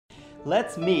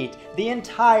let's meet the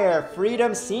entire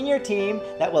Freedom senior team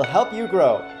that will help you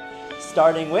grow.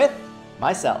 Starting with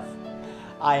myself.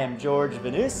 I am George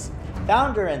Vanous,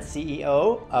 founder and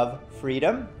CEO of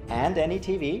Freedom and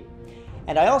NETV,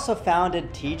 and I also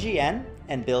founded TGN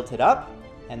and built it up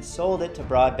and sold it to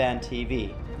Broadband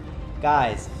TV.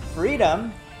 Guys,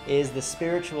 Freedom is the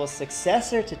spiritual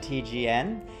successor to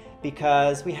TGN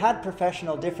because we had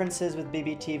professional differences with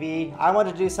BBTV. I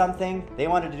wanted to do something, they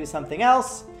wanted to do something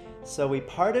else, so we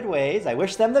parted ways. I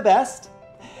wish them the best,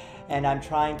 and I'm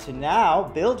trying to now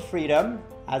build Freedom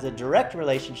as a direct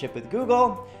relationship with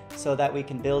Google so that we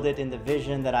can build it in the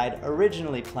vision that I'd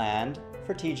originally planned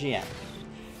for TGN.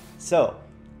 So,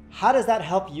 how does that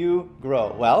help you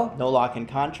grow? Well, no lock-in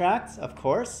contracts, of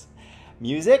course,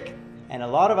 music, and a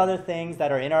lot of other things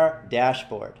that are in our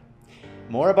dashboard.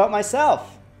 More about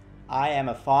myself. I am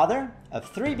a father of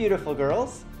 3 beautiful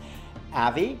girls,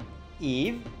 Avi,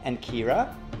 Eve, and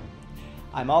Kira.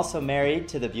 I'm also married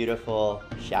to the beautiful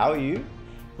Xiaoyu,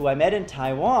 who I met in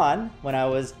Taiwan when I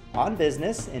was on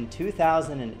business in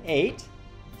 2008,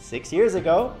 6 years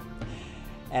ago.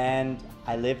 And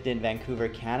I lived in Vancouver,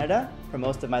 Canada for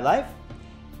most of my life,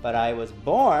 but I was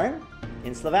born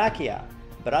in Slovakia,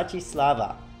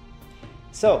 Bratislava.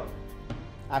 So,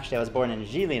 actually I was born in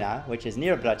Žilina, which is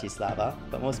near Bratislava,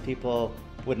 but most people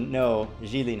wouldn't know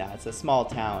Žilina. It's a small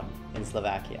town in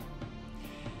Slovakia.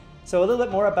 So a little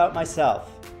bit more about myself.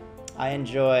 I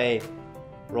enjoy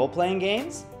role-playing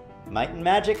games. Might and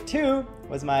Magic 2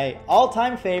 was my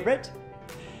all-time favorite.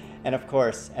 And of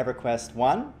course, EverQuest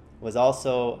 1 was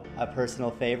also a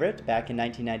personal favorite back in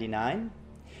 1999.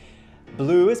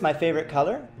 Blue is my favorite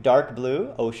color, dark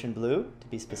blue, ocean blue to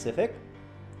be specific.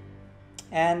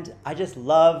 And I just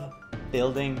love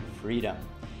building Freedom.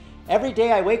 Every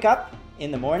day I wake up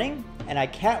in the morning and I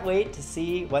can't wait to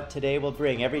see what today will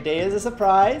bring. Every day is a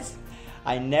surprise.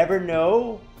 I never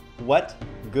know what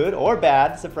good or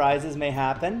bad surprises may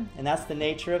happen, and that's the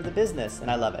nature of the business, and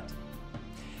I love it.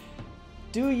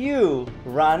 Do you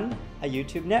run a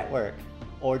YouTube network?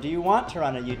 Or do you want to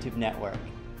run a YouTube network?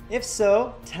 If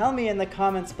so, tell me in the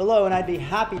comments below and I'd be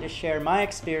happy to share my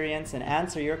experience and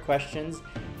answer your questions.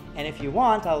 And if you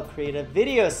want, I'll create a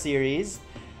video series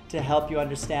to help you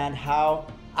understand how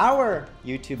our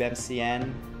YouTube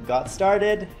MCN got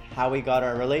started, how we got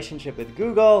our relationship with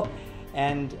Google,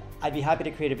 and I'd be happy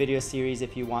to create a video series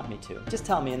if you want me to. Just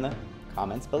tell me in the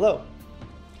comments below.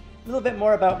 A little bit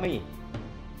more about me.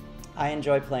 I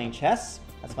enjoy playing chess.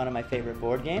 That's one of my favorite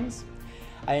board games.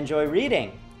 I enjoy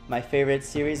reading. My favorite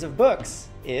series of books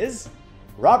is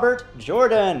Robert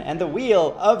Jordan and the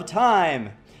Wheel of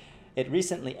Time. It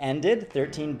recently ended,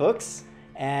 13 books,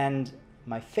 and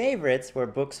my favorites were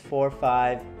books 4,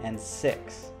 5, and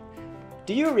 6.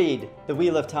 Do you read The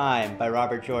Wheel of Time by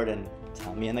Robert Jordan?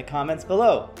 Tell me in the comments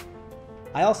below.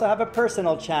 I also have a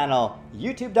personal channel,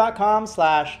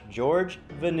 youtube.com/George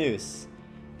Vanous,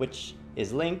 which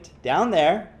is linked down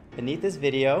there beneath this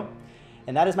video.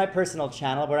 And that is my personal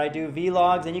channel where I do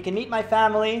vlogs, and you can meet my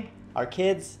family, our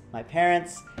kids, my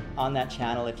parents, on that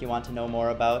channel if you want to know more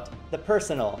about the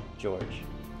personal George.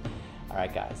 All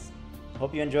right, guys.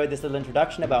 Hope you enjoyed this little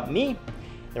introduction about me.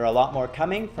 There are a lot more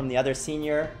coming from the other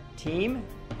senior team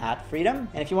at Freedom.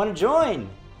 And if you want to join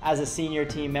as a senior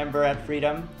team member at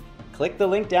Freedom, click the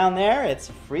link down there.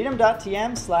 It's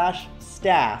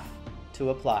freedom.tm/staff to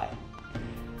apply.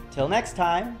 Till next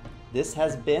time, this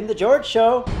has been The George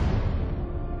Show.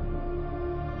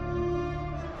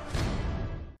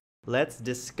 Let's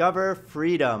discover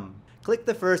Freedom. Click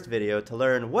the first video to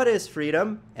learn what is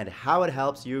Freedom and how it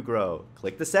helps you grow.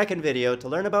 Click the second video to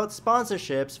learn about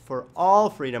sponsorships for all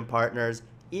Freedom partners,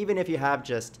 even if you have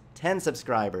just 10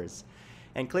 subscribers.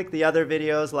 And click the other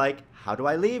videos like How Do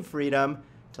I Leave Freedom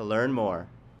to learn more.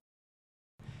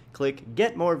 Click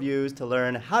Get More Views to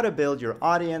learn how to build your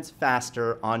audience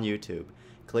faster on YouTube.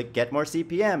 Click Get More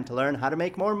CPM to learn how to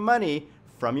make more money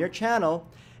from your channel.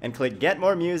 And click Get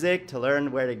More Music to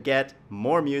learn where to get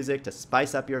more music to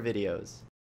spice up your videos.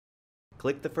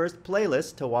 Click the first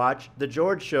playlist to watch The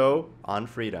George Show on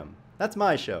Freedom. That's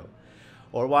my show.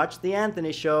 Or watch The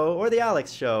Anthony Show or The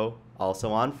Alex Show,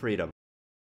 also on Freedom.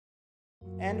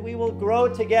 And we will grow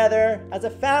together as a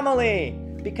family,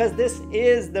 because this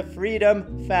is the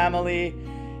Freedom family.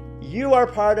 You are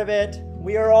part of it,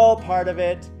 we are all part of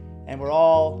it, and we're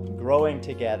all growing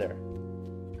together.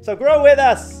 So grow with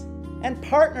us and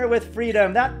partner with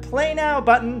Freedom. That Play Now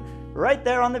button right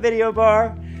there on the video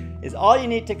bar is all you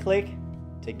need to click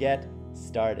to get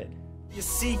started. Your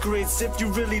secrets, if you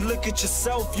really look at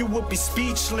yourself, you would be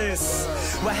speechless.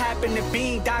 What happened to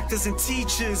being doctors and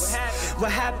teachers?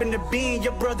 What happened to being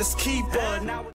your brother's keeper? Now